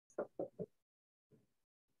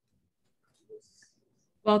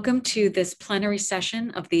Welcome to this plenary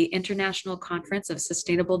session of the International Conference of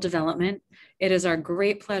Sustainable Development. It is our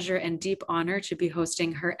great pleasure and deep honor to be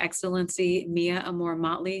hosting Her Excellency Mia Amor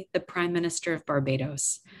Mottley, the Prime Minister of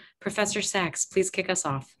Barbados. Professor Sachs, please kick us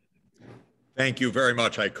off. Thank you very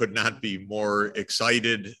much. I could not be more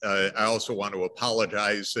excited. I also want to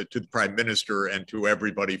apologize to the Prime Minister and to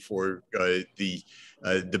everybody for the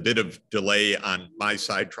bit of delay on my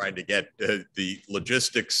side trying to get the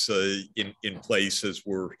logistics in place as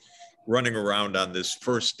we're running around on this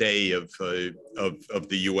first day of the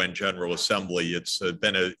UN General Assembly. It's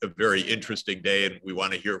been a very interesting day, and we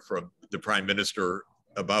want to hear from the Prime Minister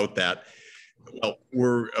about that. Well,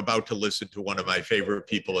 we're about to listen to one of my favorite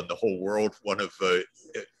people in the whole world, one of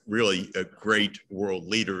really great world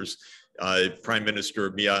leaders. Prime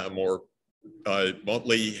Minister Mia Amor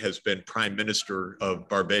Mottley has been Prime Minister of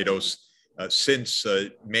Barbados since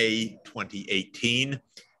May 2018,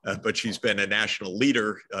 but she's been a national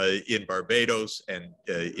leader in Barbados and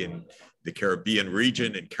in the Caribbean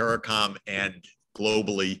region, in CARICOM, and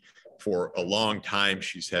globally for a long time.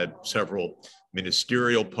 She's had several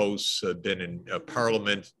ministerial posts, been in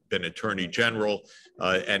Parliament, been Attorney General,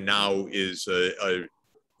 and now is a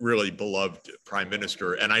really beloved Prime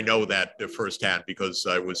Minister. And I know that firsthand because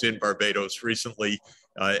I was in Barbados recently,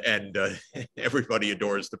 and everybody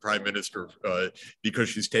adores the Prime Minister because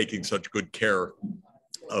she's taking such good care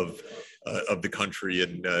of the country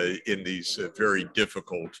in these very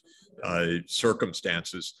difficult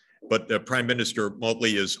circumstances. But Prime Minister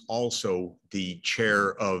Mottley is also the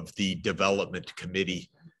chair of the Development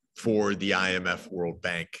Committee for the IMF World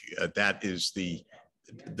Bank. That is the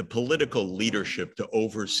political leadership to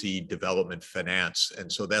oversee development finance. And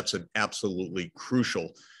so that's an absolutely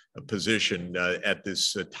crucial position at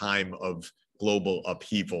this time of global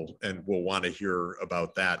upheaval. And we'll want to hear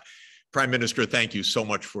about that. Prime Minister, thank you so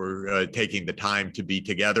much for taking the time to be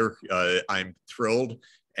together. I'm thrilled,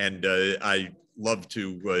 and I love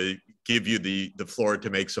to give you the floor to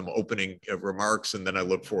make some opening remarks, and then I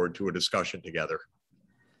look forward to a discussion together.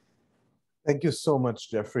 Thank you so much,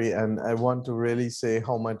 Jeffrey. And I want to really say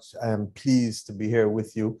how much I am pleased to be here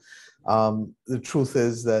with you. The truth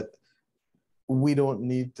is that we don't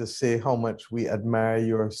need to say how much we admire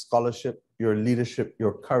your scholarship, your leadership,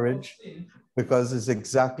 your courage, because it's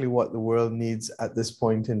exactly what the world needs at this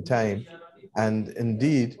point in time. And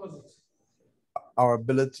indeed, our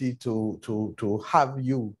ability to have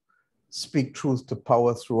you speak truth to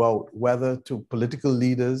power throughout, whether to political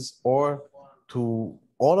leaders or to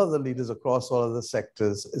all of the leaders across all of the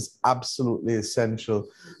sectors, is absolutely essential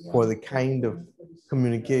for the kind of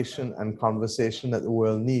communication and conversation that the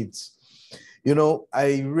world needs. You know,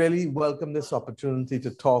 I really welcome this opportunity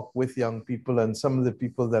to talk with young people and some of the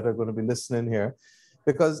people that are going to be listening here,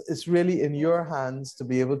 because it's really in your hands to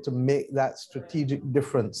be able to make that strategic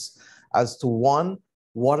difference as to, one,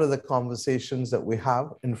 what are the conversations that we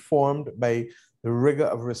have informed by the rigor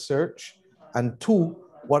of research, and two,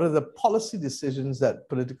 what are the policy decisions that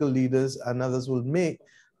political leaders and others will make,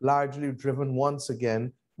 largely driven once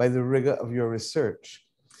again by the rigor of your research.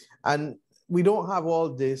 And we don't have all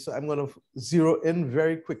day, so I'm going to zero in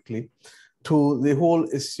very quickly to the whole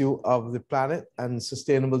issue of the planet and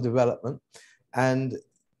sustainable development. And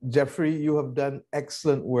Jeffrey, you have done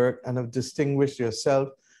excellent work and have distinguished yourself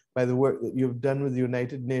by the work that you've done with the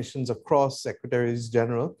United Nations across Secretaries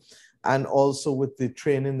General, and also with the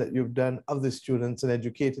training that you've done of the students and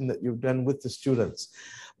educating that you've done with the students.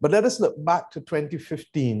 But let us look back to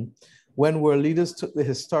 2015, when world leaders took the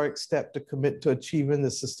historic step to commit to achieving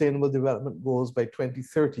the Sustainable Development Goals by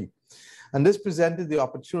 2030. And this presented the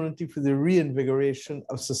opportunity for the reinvigoration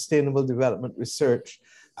of sustainable development research,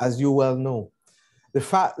 as you well know. The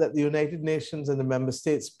fact that the United Nations and the member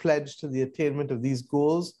states pledged to the attainment of these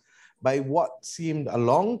goals by what seemed a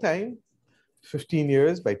long time, 15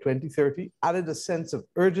 years, by 2030, added a sense of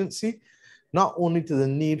urgency, not only to the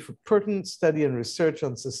need for pertinent study and research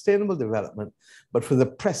on sustainable development, but for the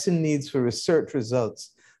pressing needs for research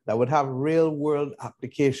results that would have real-world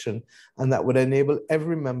application and that would enable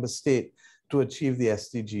every member state to achieve the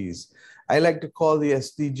SDGs. I like to call the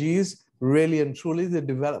SDGs really and truly the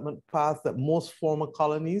development path that most former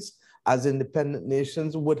colonies as independent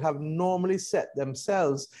nations would have normally set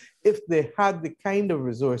themselves if they had the kind of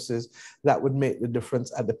resources that would make the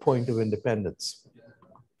difference at the point of independence.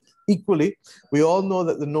 Equally, we all know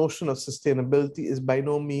that the notion of sustainability is by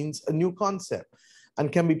no means a new concept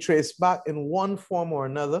and can be traced back in one form or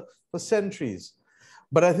another for centuries.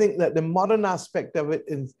 But I think that the modern aspect of it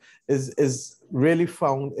is really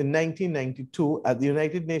found in 1992 at the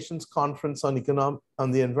United Nations Conference on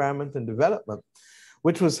the Environment and Development,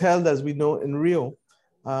 which was held, as we know, in Rio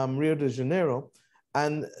de Janeiro.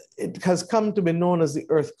 and it has come to be known as the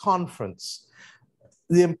Earth Conference,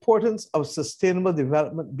 the importance of sustainable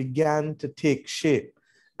development began to take shape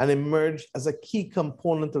and emerged as a key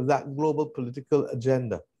component of that global political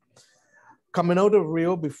agenda. Coming out of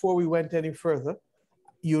Rio, before we went any further,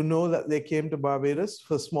 you know that they came to Barbados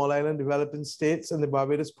for Small Island Developing States and the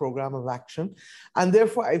Barbados Program of Action. And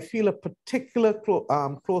therefore, I feel a particular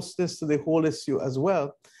closeness to the whole issue as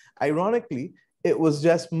well. Ironically, it was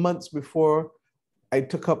just months before I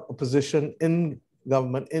took up a position in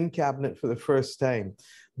government, in cabinet for the first time.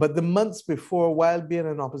 But the months before, while being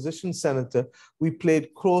an opposition senator, we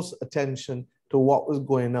paid close attention to what was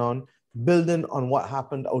going on, building on what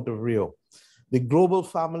happened out of Rio. The global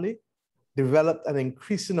family developed an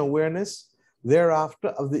increasing awareness thereafter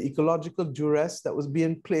of the ecological duress that was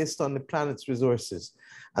being placed on the planet's resources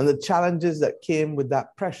and the challenges that came with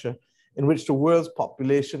that pressure, in which the world's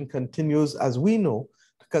population continues, as we know,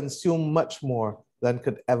 to consume much more than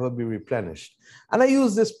could ever be replenished. And I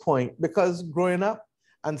use this point because growing up,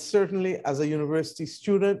 and certainly as a university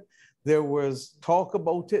student, there was talk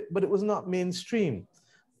about it, but it was not mainstream.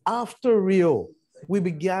 After Rio, we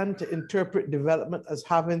began to interpret development as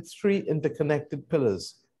having three interconnected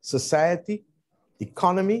pillars: society,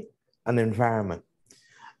 economy, and environment.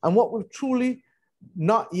 And what we've truly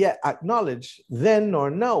not yet acknowledged then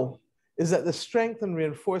nor now is that the strength and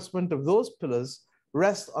reinforcement of those pillars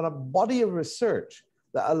rest on a body of research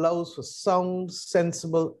that allows for sound,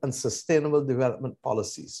 sensible, and sustainable development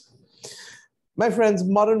policies. My friends,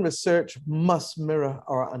 modern research must mirror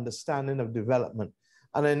our understanding of development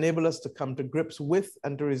and enable us to come to grips with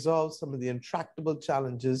and to resolve some of the intractable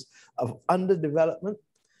challenges of underdevelopment,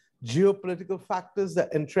 geopolitical factors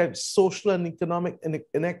that entrench social and economic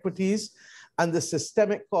inequities, and the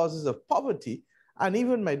systemic causes of poverty, and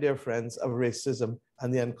even, my dear friends, of racism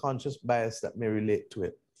and the unconscious bias that may relate to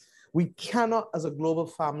it. We cannot, as a global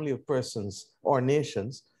family of persons or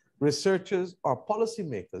nations, researchers or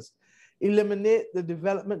policymakers, eliminate the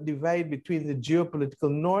development divide between the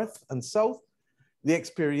geopolitical north and south, the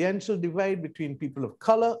experiential divide between people of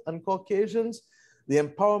color and Caucasians, the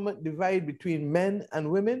empowerment divide between men and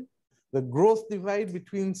women, the growth divide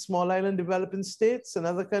between small island developing states and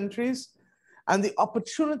other countries, and the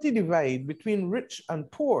opportunity divide between rich and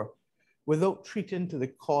poor, without treating to the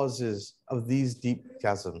causes of these deep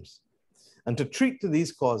chasms. And to treat to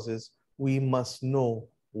these causes, we must know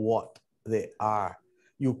what they are.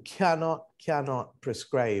 You cannot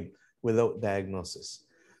prescribe without diagnosis.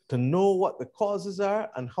 To know what the causes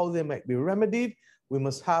are and how they might be remedied, we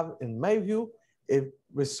must have, in my view, a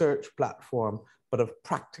research platform, but of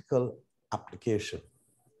practical application.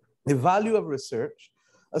 The value of research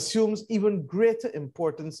assumes even greater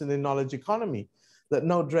importance in the knowledge economy that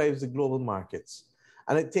now drives the global markets.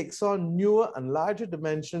 And it takes on newer and larger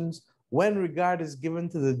dimensions when regard is given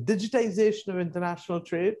to the digitization of international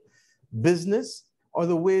trade, business, or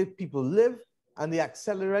the way people live, and the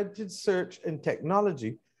accelerated search in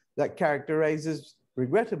technology that characterizes,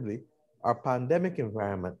 regrettably, our pandemic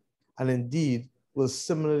environment, and indeed will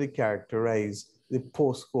similarly characterize the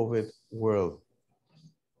post-COVID world.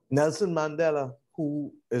 Nelson Mandela,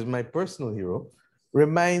 who is my personal hero,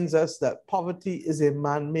 reminds us that poverty is a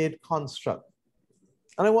man-made construct.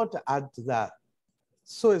 And I want to add to that,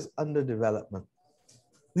 so is underdevelopment.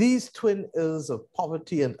 These twin ills of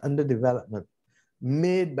poverty and underdevelopment,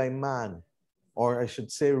 made by man, or I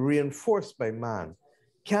should say reinforced by man,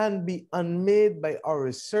 can be unmade by our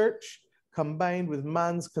research, combined with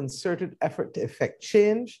man's concerted effort to effect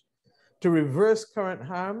change, to reverse current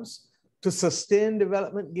harms, to sustain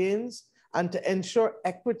development gains, and to ensure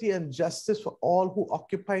equity and justice for all who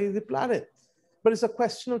occupy the planet. But it's a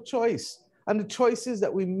question of choice, and the choices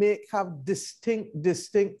that we make have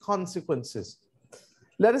distinct consequences.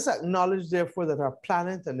 Let us acknowledge, therefore, that our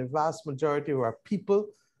planet and the vast majority of our people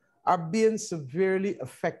are being severely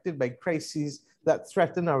affected by crises that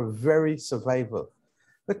threaten our very survival.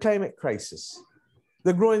 The climate crisis,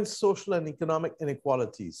 the growing social and economic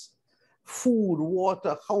inequalities, food,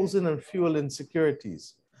 water, housing, and fuel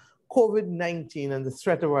insecurities, COVID-19 and the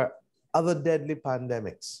threat of our other deadly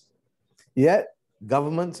pandemics. Yet,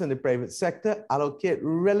 governments and the private sector allocate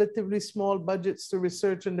relatively small budgets to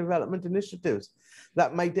research and development initiatives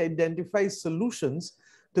that might identify solutions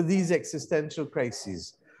to these existential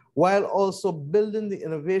crises, while also building the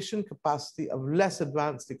innovation capacity of less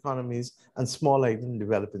advanced economies and small island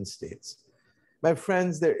developing states. My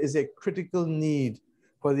friends, there is a critical need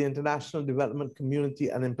for the international development community,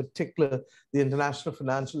 and in particular, the international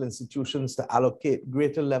financial institutions, to allocate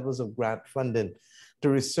greater levels of grant funding to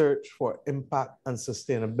research for impact and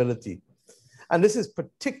sustainability. And this is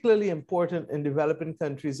particularly important in developing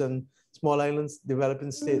countries and small islands,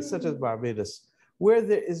 developing states such as Barbados, where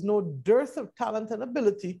there is no dearth of talent and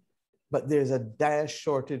ability, but there's a dire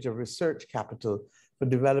shortage of research capital for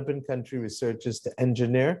developing country researchers to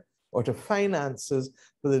engineer or to finances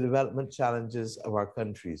for the development challenges of our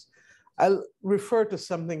countries. I'll refer to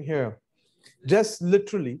something here. Just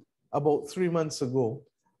literally about 3 months ago,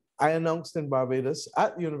 I announced in Barbados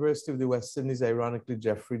at the University of the West Indies, ironically,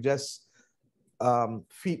 Jeffrey, just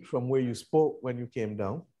feet from where you spoke when you came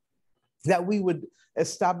down, that we would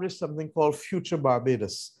establish something called Future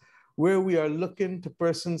Barbados, where we are looking to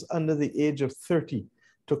persons under the age of 30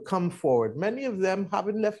 to come forward. Many of them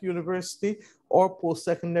haven't left university or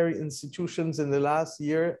post-secondary institutions in the last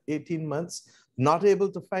year, 18 months, not able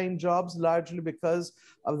to find jobs, largely because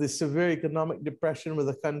of the severe economic depression with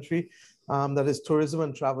a country that is tourism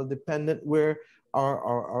and travel dependent, where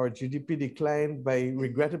our GDP declined by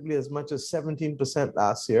regrettably as much as 17%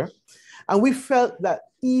 last year. And we felt that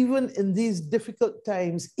even in these difficult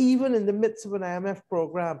times, even in the midst of an IMF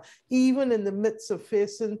program, even in the midst of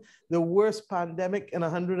facing the worst pandemic in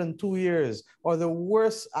 102 years, or the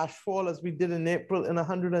worst ash fall as we did in April in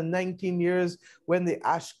 119 years, when the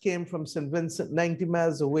ash came from St. Vincent 90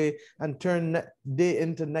 miles away and turned day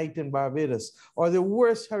into night in Barbados, or the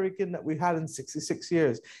worst hurricane that we had in 66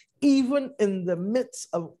 years, even in the midst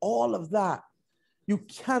of all of that, you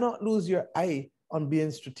cannot lose your eye on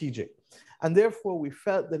being strategic. And therefore, we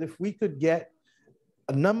felt that if we could get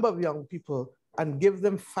a number of young people and give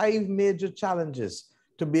them 5 major challenges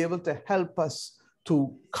to be able to help us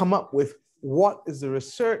to come up with what is the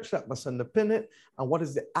research that must underpin it and what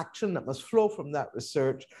is the action that must flow from that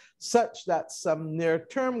research, such that some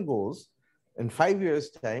near-term goals in 5 years'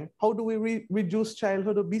 time, how do we reduce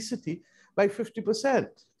childhood obesity by 50%?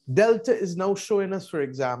 Delta is now showing us, for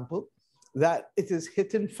example, that it is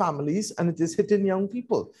hitting families and it is hitting young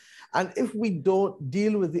people. And if we don't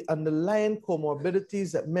deal with the underlying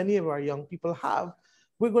comorbidities that many of our young people have,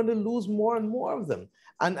 we're going to lose more and more of them.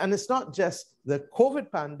 And it's not just the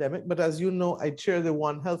COVID pandemic, but as you know, I chair the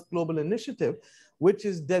One Health Global Initiative, which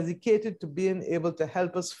is dedicated to being able to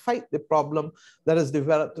help us fight the problem that has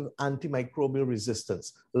developed of antimicrobial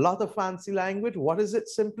resistance. A lot of fancy language. What is it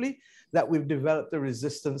simply? That we've developed a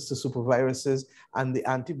resistance to superviruses, and the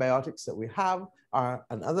antibiotics that we have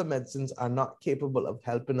and other medicines are not capable of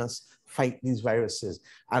helping us fight these viruses.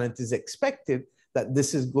 And it is expected that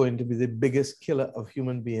this is going to be the biggest killer of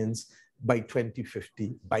human beings by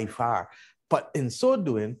 2050 by far. But in so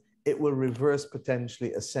doing, it will reverse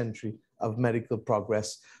potentially a century of medical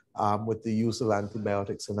progress with the use of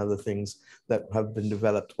antibiotics and other things that have been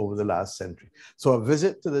developed over the last century. So a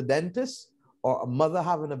visit to the dentist or a mother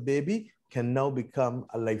having a baby can now become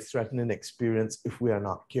a life-threatening experience if we are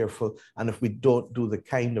not careful and if we don't do the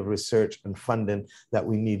kind of research and funding that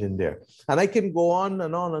we need in there. And I can go on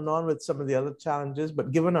and on and on with some of the other challenges,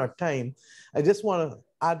 but given our time, I just want to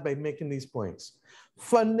add by making these points.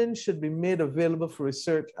 Funding should be made available for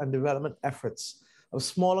research and development efforts of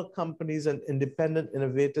smaller companies and independent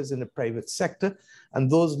innovators in the private sector and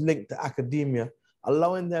those linked to academia,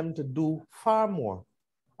 allowing them to do far more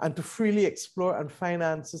and to freely explore and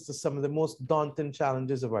finance to some of the most daunting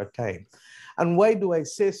challenges of our time. And why do I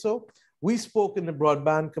say so? We spoke in the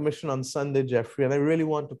Broadband Commission on Sunday, Jeffrey, and I really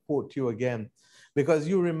want to quote you again, because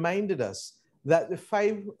you reminded us that the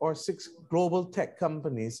 5 or 6 global tech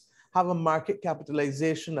companies have a market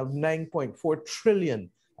capitalization of 9.4 trillion.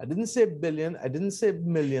 I didn't say billion, I didn't say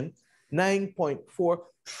million, $9.4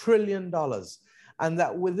 trillion. And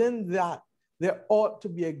that within that, there ought to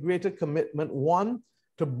be a greater commitment, 1,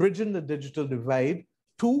 to bridging the digital divide,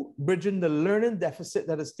 2, bridging the learning deficit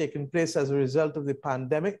that has taken place as a result of the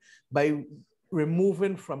pandemic by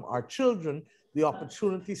removing from our children the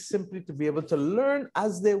opportunity simply to be able to learn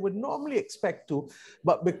as they would normally expect to,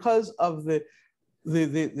 but because of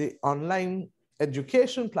the online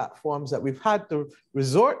education platforms that we've had to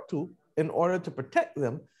resort to in order to protect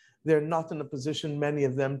them, they're not in a position, many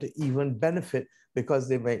of them, to even benefit because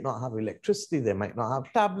they might not have electricity, they might not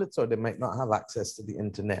have tablets, or they might not have access to the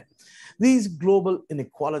internet. These global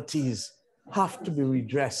inequalities have to be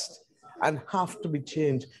redressed and have to be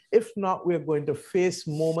changed. If not, we're going to face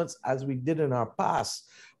moments as we did in our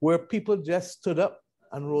past, where people just stood up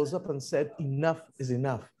and rose up and said, enough is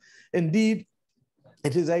enough. Indeed,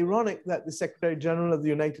 it is ironic that the Secretary General of the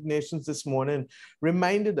United Nations this morning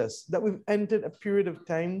reminded us that we've entered a period of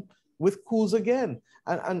time with coups again,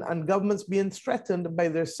 and governments being threatened by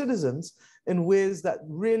their citizens in ways that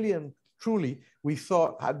really and truly we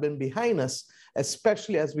thought had been behind us,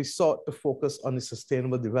 especially as we sought to focus on the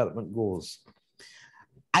Sustainable Development Goals.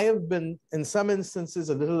 I have been, in some instances,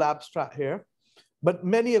 a little abstract here, but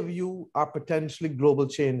many of you are potentially global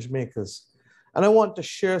change makers. And I want to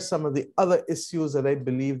share some of the other issues that I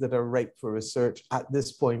believe that are ripe for research at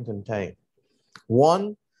this point in time.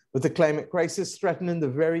 One, with the climate crisis threatening the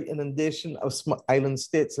very inundation of island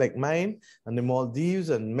states like mine and the Maldives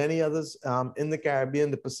and many others in the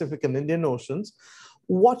Caribbean, the Pacific and Indian Oceans,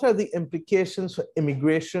 what are the implications for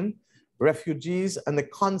immigration, refugees, and the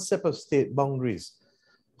concept of state boundaries?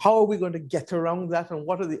 How are we going to get around that, and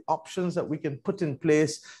what are the options that we can put in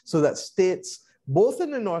place so that states, both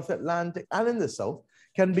in the North Atlantic and in the South,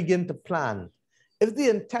 can begin to plan? If the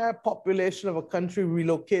entire population of a country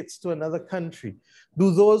relocates to another country,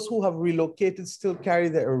 do those who have relocated still carry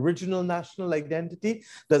their original national identity?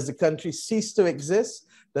 Does the country cease to exist?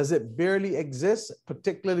 Does it barely exist?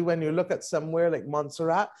 Particularly when you look at somewhere like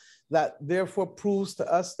Montserrat, that therefore proves to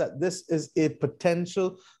us that this is a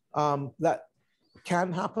potential that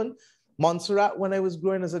can happen. Montserrat, when I was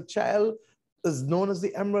growing as a child, is known as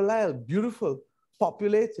the Emerald Isle, beautiful,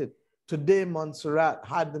 populated. Today, Montserrat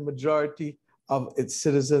had the majority of its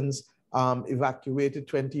citizens evacuated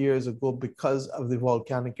 20 years ago because of the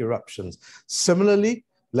volcanic eruptions. Similarly,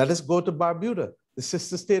 let us go to Barbuda, the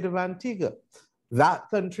sister state of Antigua. That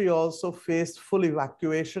country also faced full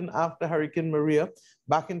evacuation after Hurricane Maria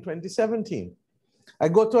back in 2017. I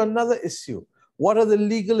go to another issue. What are the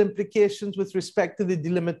legal implications with respect to the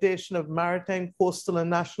delimitation of maritime, coastal, and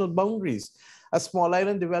national boundaries? As small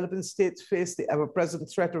island developing states face the ever-present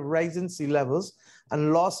threat of rising sea levels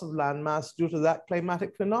and loss of landmass due to that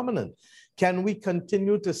climatic phenomenon. Can we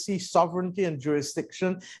continue to see sovereignty and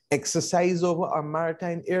jurisdiction exercised over our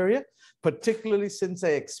maritime area, particularly since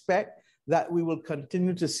I expect that we will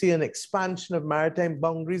continue to see an expansion of maritime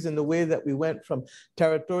boundaries in the way that we went from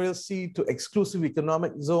territorial sea to exclusive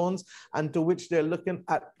economic zones, and to which they're looking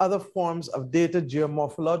at other forms of data,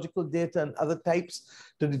 geomorphological data and other types,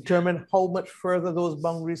 to determine how much further those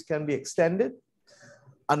boundaries can be extended.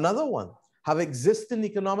 Another one, have existing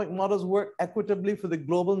economic models worked equitably for the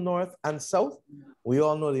global North and South? We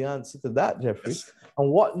all know the answer to that, Jeffrey. And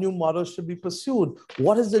what new models should be pursued?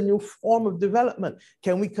 What is the new form of development?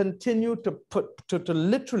 Can we continue to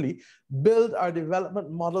literally build our development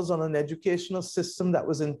models on an educational system that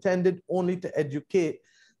was intended only to educate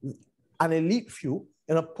an elite few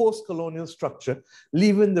in a post-colonial structure,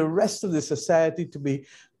 leaving the rest of the society to be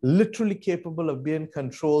literally capable of being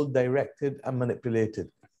controlled, directed, and manipulated?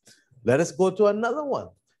 Let us go to another one.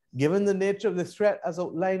 Given the nature of the threat as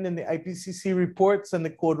outlined in the IPCC reports and the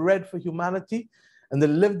Code Red for Humanity, and the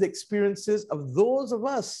lived experiences of those of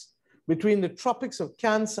us between the tropics of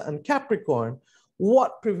Cancer and Capricorn,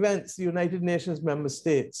 what prevents the United Nations member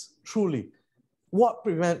states, truly, what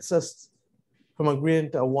prevents us from agreeing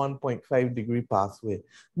to a 1.5-degree pathway?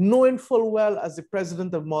 Knowing full well, as the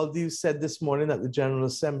president of Maldives said this morning at the General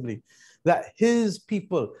Assembly, that his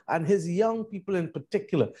people and his young people in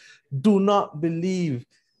particular do not believe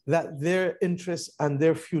that their interests and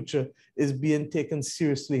their future is being taken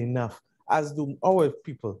seriously enough, as do our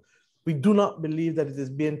people. We do not believe that it is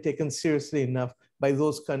being taken seriously enough by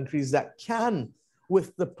those countries that can,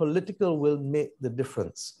 with the political will, make the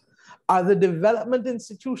difference. Are the development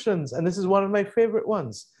institutions, and this is one of my favorite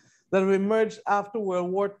ones, that have emerged after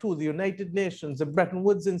World War II, the United Nations, the Bretton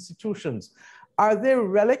Woods institutions, are they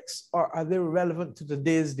relics or are they relevant to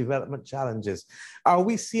today's development challenges? Are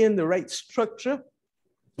we seeing the right structure,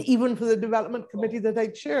 even for the development committee that I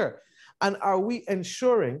chair? And are we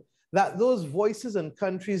ensuring that those voices and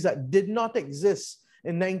countries that did not exist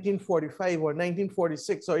in 1945 or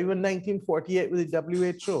 1946 or even 1948 with the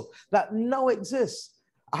WHO, that now exists,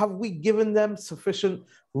 have we given them sufficient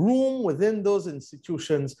room within those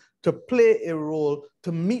institutions to play a role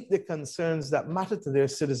to meet the concerns that matter to their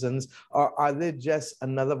citizens, or are they just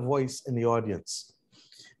another voice in the audience?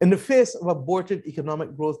 In the face of aborted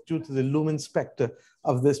economic growth due to the looming specter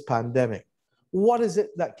of this pandemic, what is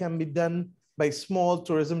it that can be done by small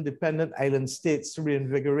tourism-dependent island states to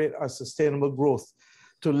reinvigorate our sustainable growth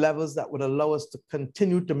to levels that would allow us to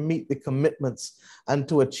continue to meet the commitments and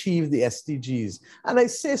to achieve the SDGs? And I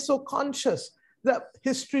say so conscious that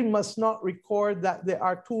history must not record that there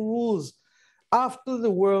are two rules. After the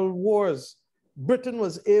world wars, Britain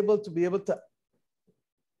was able to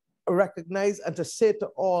recognize and to say to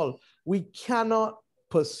all, we cannot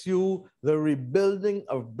pursue the rebuilding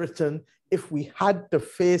of Britain if we had to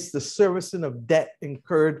face the servicing of debt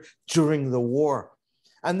incurred during the war.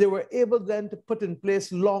 And they were able then to put in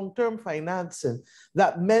place long-term financing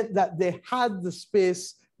that meant that they had the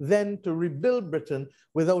space then to rebuild Britain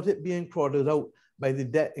without it being crowded out by the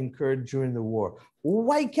debt incurred during the war.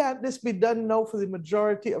 Why can't this be done now for the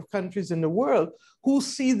majority of countries in the world who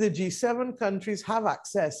see the G7 countries have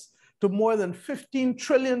access to more than $15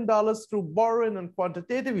 trillion through borrowing and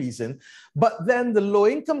quantitative easing. But then the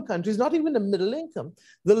low-income countries, not even the middle income,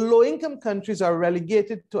 the low-income countries are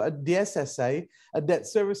relegated to a DSSI, a debt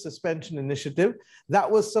service suspension initiative, that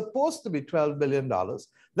was supposed to be $12 billion,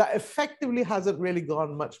 that effectively hasn't really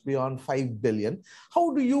gone much beyond $5 billion.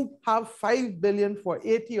 How do you have $5 billion for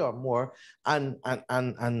 80 or more and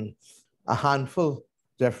a handful,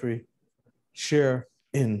 Jeffrey, share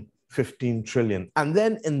in 15 trillion? And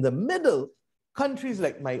then in the middle, countries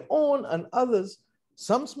like my own and others,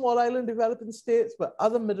 some small island developing states, but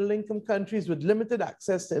other middle income countries with limited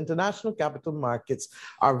access to international capital markets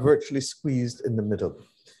are virtually squeezed in the middle.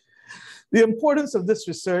 The importance of this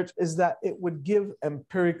research is that it would give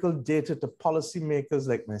empirical data to policymakers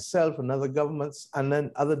like myself and other governments, and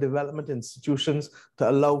then other development institutions, to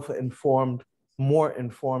allow for more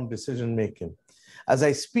informed decision-making. As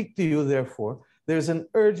I speak to you, therefore, there's an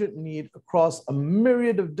urgent need across a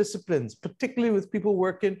myriad of disciplines, particularly with people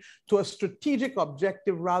working to a strategic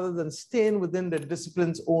objective rather than staying within their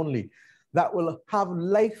disciplines only, that will have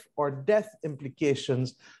life or death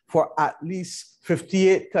implications for at least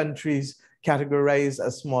 58 countries categorized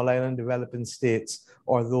as small island developing states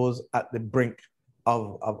or those at the brink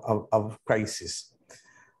of crisis.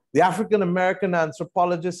 The African-American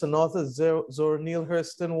anthropologist and author Zora Neale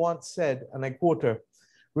Hurston once said, and I quote her,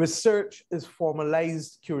 "Research is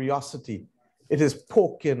formalized curiosity. It is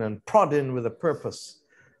poking and prodding with a purpose."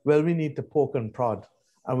 Well, we need to poke and prod,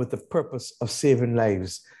 and with the purpose of saving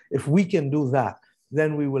lives. If we can do that,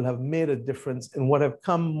 then we will have made a difference in what have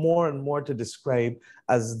come more and more to describe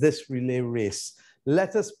as this relay race.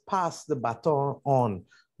 Let us pass the baton on,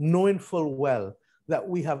 knowing full well that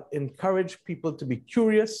we have encouraged people to be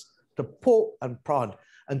curious, to poke and prod,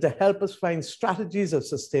 and to help us find strategies of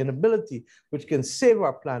sustainability which can save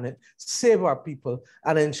our planet, save our people,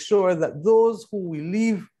 and ensure that those who we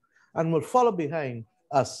leave and will follow behind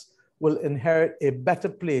us will inherit a better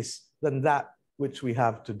place than that which we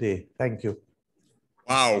have today. Thank you.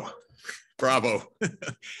 Wow, bravo.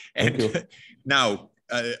 And now,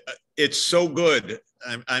 it's so good.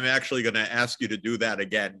 I'm actually going to ask you to do that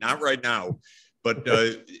again, not right now, but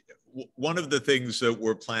one of the things that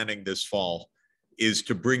we're planning this fall is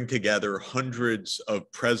to bring together hundreds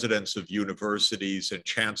of presidents of universities and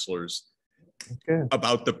chancellors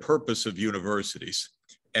about the purpose of universities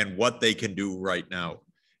and what they can do right now.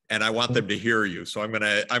 And I want them to hear you. So I'm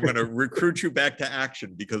gonna recruit you back to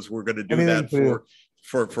action, because we're going to do that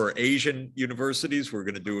for Asian universities. We're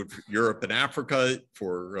going to do it for Europe and Africa,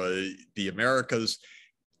 for the Americas.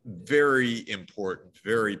 Very important,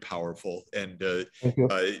 very powerful, and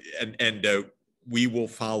we will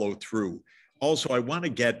follow through. Also, I want to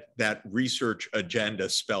get that research agenda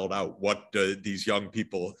spelled out, what these young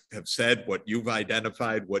people have said, what you've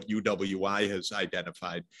identified, what UWI has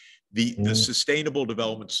identified. The Sustainable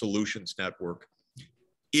Development Solutions Network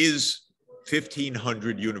is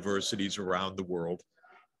 1,500 universities around the world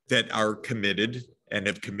that are committed and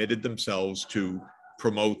have committed themselves to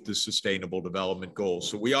promote the Sustainable Development Goals.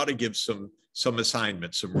 So we ought to give some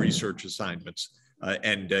assignments, some research assignments,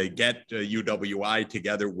 and get UWI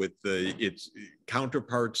together with its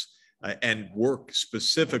counterparts and work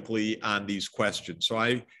specifically on these questions. So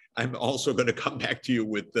I'm also going to come back to you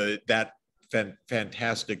with that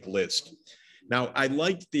fantastic list. Now, I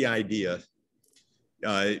liked the idea.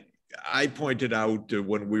 I pointed out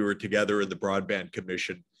when we were together in the Broadband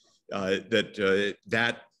Commission that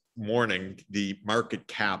that morning, the market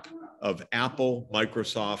cap of Apple,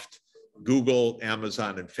 Microsoft, Google,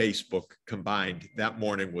 Amazon, and Facebook combined that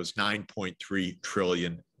morning was $9.3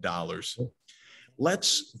 trillion.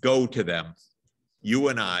 Let's go to them, you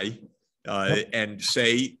and I, and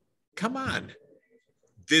say, come on,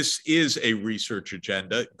 this is a research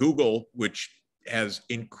agenda. Google, which has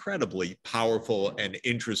incredibly powerful and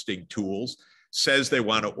interesting tools, says they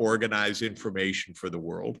want to organize information for the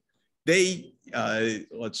world. They,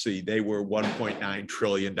 let's see, they were $1.9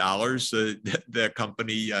 trillion, the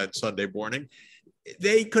company Sunday morning.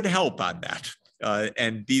 They could help on that.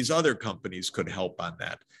 And these other companies could help on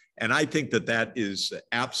that. And I think that that is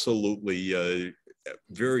absolutely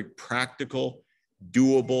very practical,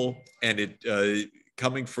 doable, and it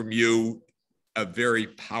coming from you, a very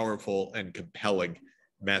powerful and compelling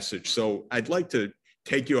message. So I'd like to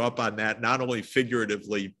take you up on that, not only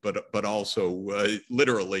figuratively, but also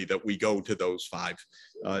literally, that we go to those five.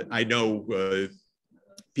 I know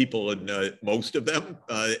people in most of them,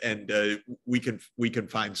 and we can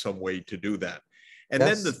find some way to do that. And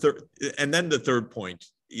yes. then the third point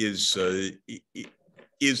is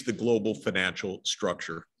the global financial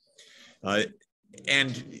structure.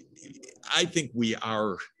 And I think we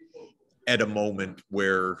are at a moment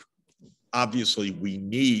where obviously we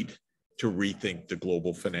need to rethink the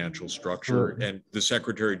global financial structure. And the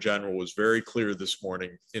Secretary General was very clear this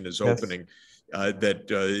morning in his opening that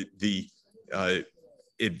the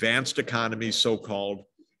advanced economies, so-called,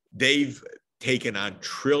 they've taken on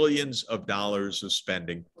trillions of dollars of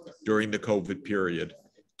spending during the COVID period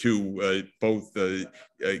to both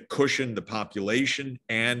cushion the population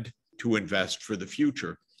and to invest for the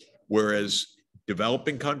future. Whereas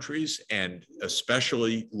developing countries, and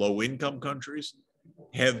especially low-income countries,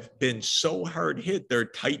 have been so hard hit, they're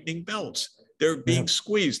tightening belts. They're being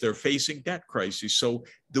squeezed, they're facing debt crises. So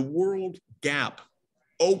the world gap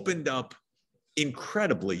opened up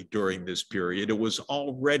incredibly during this period. It was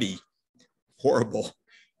already horrible,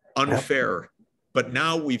 unfair, but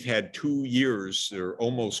now we've had 2 years, or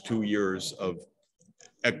almost 2 years, of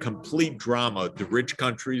a complete drama. The rich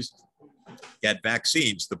countries get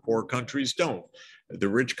vaccines, the poor countries don't. The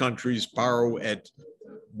rich countries borrow at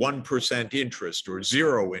 1% interest or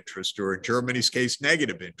 0 interest, or in Germany's case,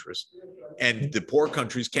 negative interest. And the poor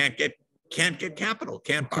countries can't get capital,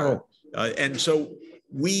 can't borrow. And so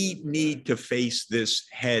we need to face this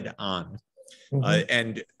head on.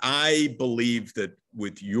 And I believe that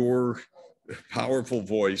with your powerful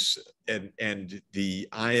voice and the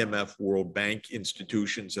IMF, World Bank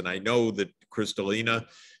institutions, and I know that Kristalina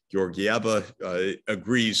Georgieva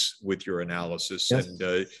agrees with your analysis.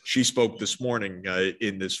 And she spoke this morning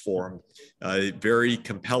in this forum very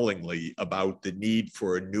compellingly about the need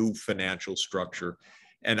for a new financial structure.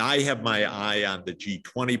 And I have my eye on the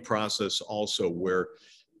G20 process also, where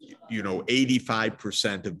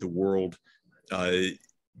 85% of the world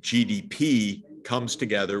GDP comes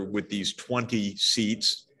together with these 20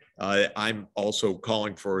 seats. I'm also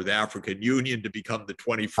calling for the African Union to become the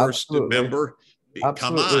 21st member.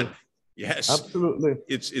 Come on. Yes. Absolutely.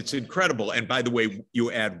 It's incredible. And by the way,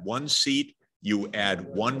 you add 1 seat, you add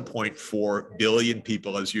 1.4 billion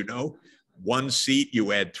people, as you know. 1 seat,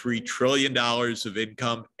 you add $3 trillion of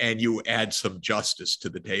income, and you add some justice to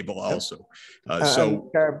the table also. So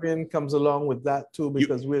Caribbean comes along with that too,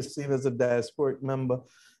 because we're seen as a diasporic member.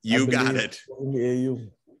 You got it. In the AU.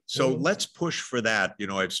 So let's push for that.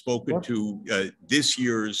 I've spoken to this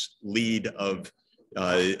year's lead of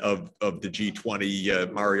the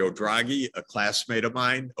G20, Mario Draghi, a classmate of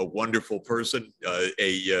mine, a wonderful person,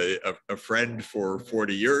 a friend for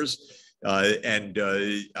 40 years. And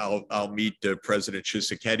I'll meet President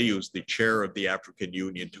Tshisekedi, who's the chair of the African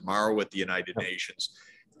Union, tomorrow at the United Nations.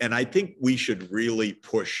 And I think we should really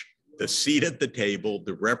push the seat at the table,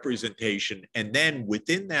 the representation, and then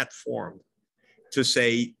within that forum to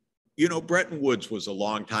say, Bretton Woods was a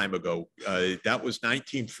long time ago. That was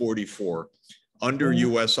 1944 under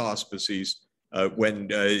US auspices when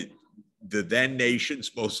the then nations,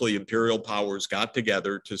 mostly imperial powers, got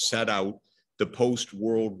together to set out the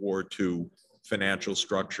post-World War II financial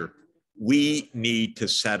structure. We need to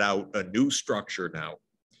set out a new structure now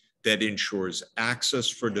that ensures access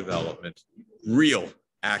for development, real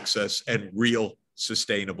access and real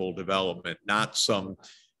sustainable development, not some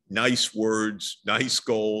nice words, nice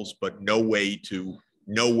goals, but no way to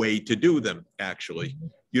do them, actually.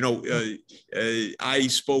 I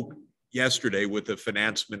spoke yesterday with a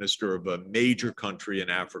finance minister of a major country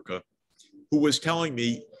in Africa who was telling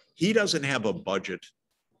me he doesn't have a budget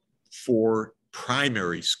for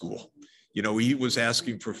primary school. He was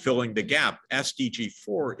asking for filling the gap. SDG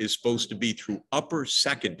 4 is supposed to be through upper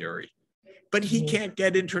secondary, but he can't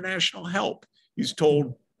get international help. He's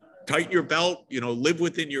told, tighten your belt, live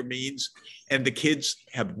within your means, and the kids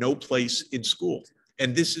have no place in school.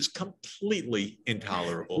 And this is completely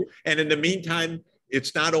intolerable. And in the meantime,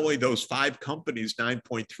 it's not only those 5 companies,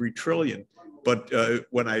 9.3 trillion, but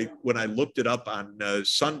when I looked it up on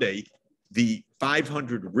Sunday, the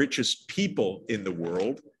 500 richest people in the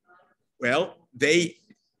world,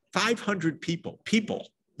 500 people,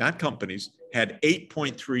 not companies, had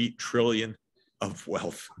 8.3 trillion of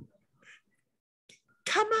wealth.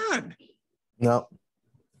 Come on. No,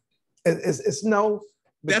 it's now.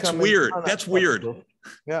 That's weird. That's weird.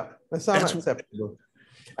 Yeah, that's unacceptable.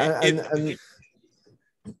 And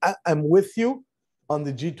I'm with you on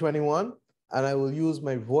the G21, and I will use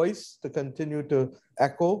my voice to continue to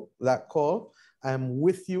echo that call. I'm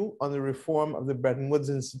with you on the reform of the Bretton Woods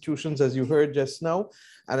institutions, as you heard just now.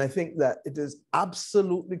 And I think that it is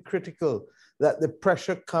absolutely critical that the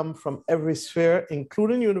pressure come from every sphere,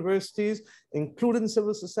 including universities, including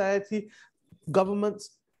civil society,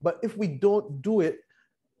 governments. But if we don't do it,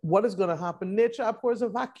 what is going to happen? Nature abhors a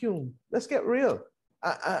vacuum. Let's get real.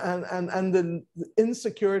 And the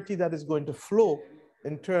insecurity that is going to flow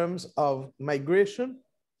in terms of migration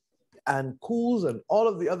and coups and all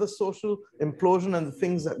of the other social implosion and the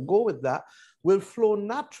things that go with that will flow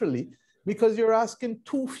naturally, because you're asking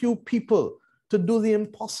too few people to do the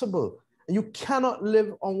impossible. You cannot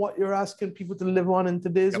live on what you're asking people to live on in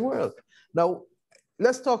today's world. Now,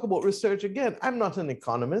 let's talk about research again. I'm not an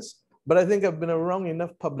economist, but I think I've been around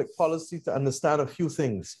enough public policy to understand a few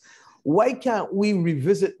things. Why can't we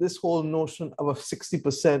revisit this whole notion of a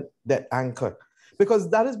 60% debt anchor? Because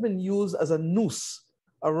that has been used as a noose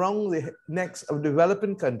around the necks of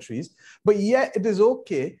developing countries, but yet it is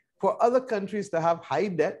okay for other countries to have high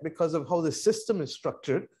debt because of how the system is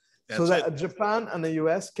structured, so that Japan and the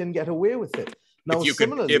US can get away with it. Now,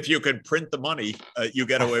 if you can print the money, you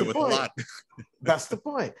get away with a lot. That's the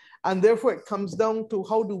point. And therefore, it comes down to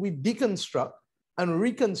how do we deconstruct and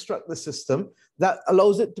reconstruct the system that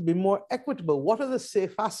allows it to be more equitable? What are the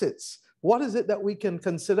safe assets? What is it that we can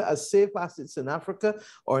consider as safe assets in Africa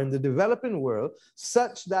or in the developing world,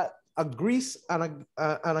 such that a Greece and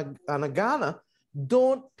a Ghana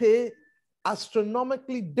don't pay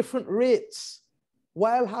astronomically different rates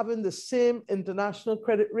while having the same international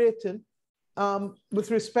credit rating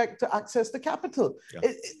with respect to access to capital?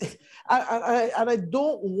 Yeah. And I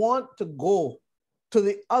don't want to go to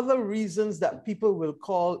the other reasons that people will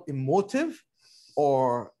call emotive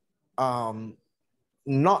or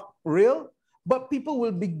not real, but people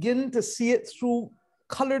will begin to see it through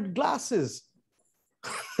colored glasses.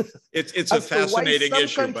 It's a fascinating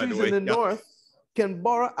issue, by the way. In the North can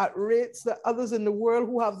borrow at rates that others in the world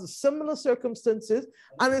who have the similar circumstances,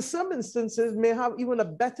 and in some instances may have even a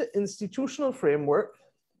better institutional framework,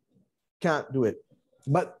 can't do it.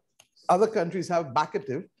 But other countries have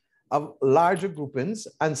backative of larger groupings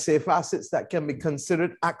and safe assets that can be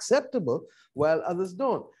considered acceptable, while others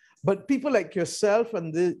don't. But people like yourself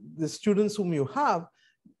and the students whom you have,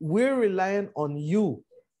 we're relying on you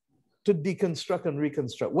to deconstruct and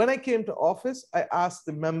reconstruct. When I came to office, I asked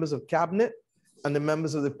the members of cabinet and the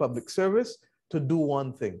members of the public service to do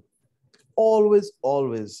one thing: always,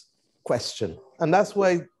 always question. And that's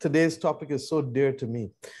why today's topic is so dear to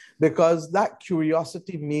me, because that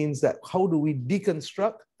curiosity means that how do we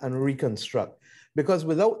deconstruct and reconstruct? Because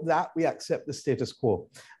without that, we accept the status quo.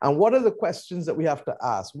 And what are the questions that we have to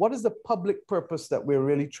ask? What is the public purpose that we're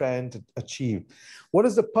really trying to achieve? What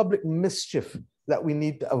is the public mischief that we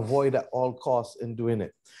need to avoid at all costs in doing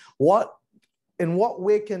it? In what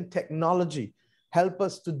way can technology help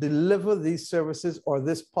us to deliver these services or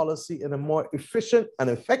this policy in a more efficient and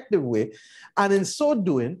effective way? And in so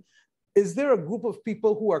doing, is there a group of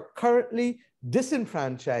people who are currently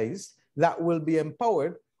disenfranchised that will be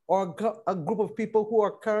empowered, or a group of people who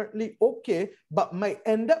are currently okay, but might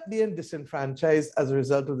end up being disenfranchised as a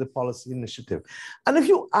result of the policy initiative? And if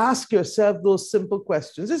you ask yourself those simple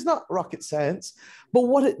questions, it's not rocket science, but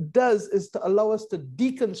what it does is to allow us to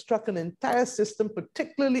deconstruct an entire system,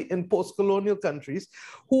 particularly in post-colonial countries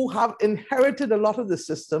who have inherited a lot of the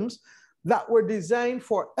systems that were designed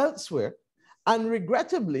for elsewhere. And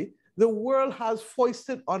regrettably, the world has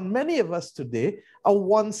foisted on many of us today a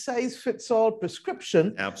one-size-fits-all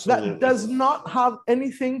prescription that does not have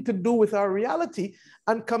anything to do with our reality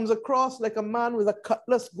and comes across like a man with a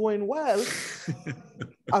cutlass going wild,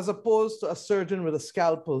 as opposed to a surgeon with a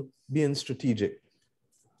scalpel being strategic.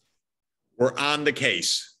 We're on the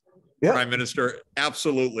case. Yep. Prime Minister,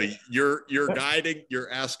 absolutely. You're guiding,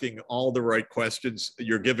 you're asking all the right questions.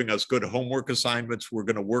 You're giving us good homework assignments. We're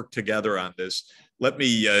going to work together on this. Let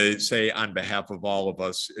me say on behalf of all of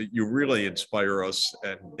us, you really inspire us,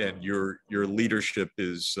 and your leadership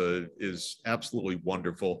is absolutely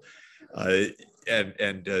wonderful. And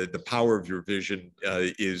the power of your vision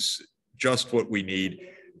is just what we need.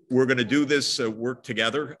 We're going to do this work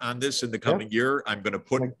together on this in the coming year. I'm going to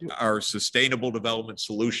put our Sustainable Development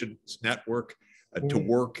Solutions Network to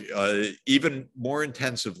work even more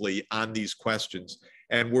intensively on these questions.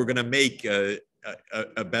 And we're going to make a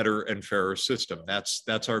better and fairer system.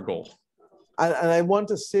 That's our goal. And I want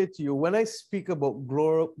to say to you, when I speak about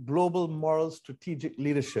global moral strategic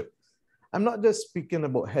leadership, I'm not just speaking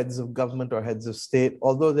about heads of government or heads of state,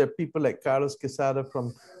 although there are people like Carlos Quesada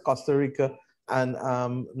from Costa Rica and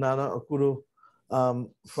Nana Akuro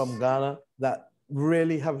from Ghana that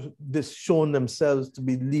really have shown themselves to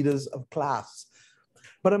be leaders of class.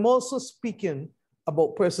 But I'm also speaking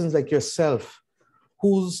about persons like yourself,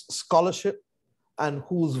 whose scholarship and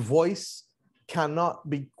whose voice cannot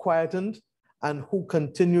be quietened, and who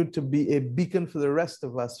continue to be a beacon for the rest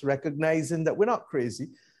of us, recognizing that we're not crazy,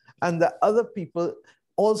 and that other people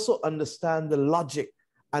also understand the logic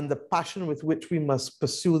and the passion with which we must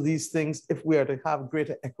pursue these things if we are to have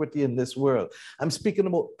greater equity in this world. I'm speaking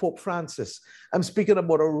about Pope Francis. I'm speaking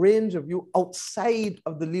about a range of you outside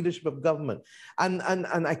of the leadership of government. And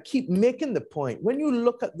I keep making the point, when you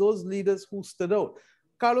look at those leaders who stood out,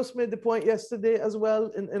 Carlos made the point yesterday as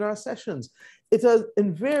well in our sessions, it is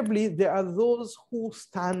invariably there are those who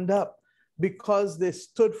stand up because they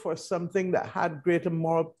stood for something that had greater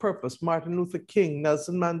moral purpose. Martin Luther King,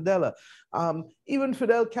 Nelson Mandela, even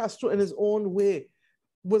Fidel Castro in his own way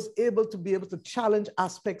was able to challenge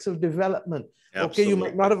aspects of development. Absolutely. Okay, you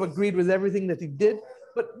might not have agreed with everything that he did,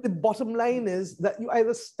 but the bottom line is that you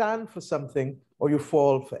either stand for something or you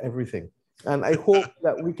fall for everything. And I hope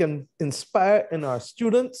that we can inspire in our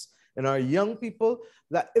students, in our young people,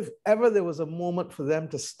 that if ever there was a moment for them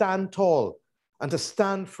to stand tall and to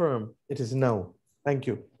stand firm, it is now. Thank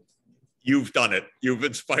you. You've done it. You've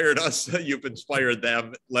inspired us. You've inspired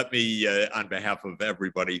them. Let me, on behalf of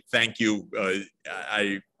everybody, thank you.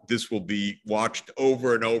 This will be watched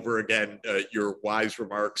over and over again, your wise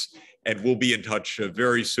remarks, and we'll be in touch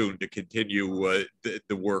very soon to continue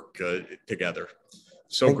the work together.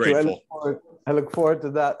 So thank grateful. I look forward to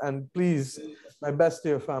that. And please, my best to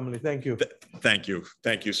your family. Thank you. Thank you.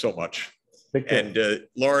 Thank you so much. And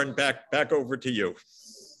Lauren, back over to you.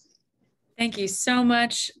 Thank you so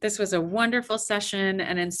much. This was a wonderful session,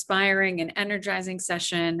 an inspiring and energizing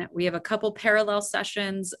session. We have a couple parallel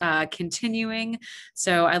sessions continuing.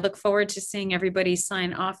 So I look forward to seeing everybody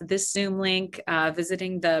sign off this Zoom link,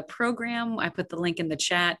 visiting the program. I put the link in the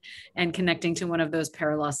chat and connecting to one of those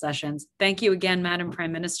parallel sessions. Thank you again, Madam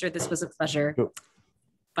Prime Minister. This was a pleasure. Sure.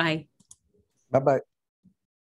 Bye. Bye-bye.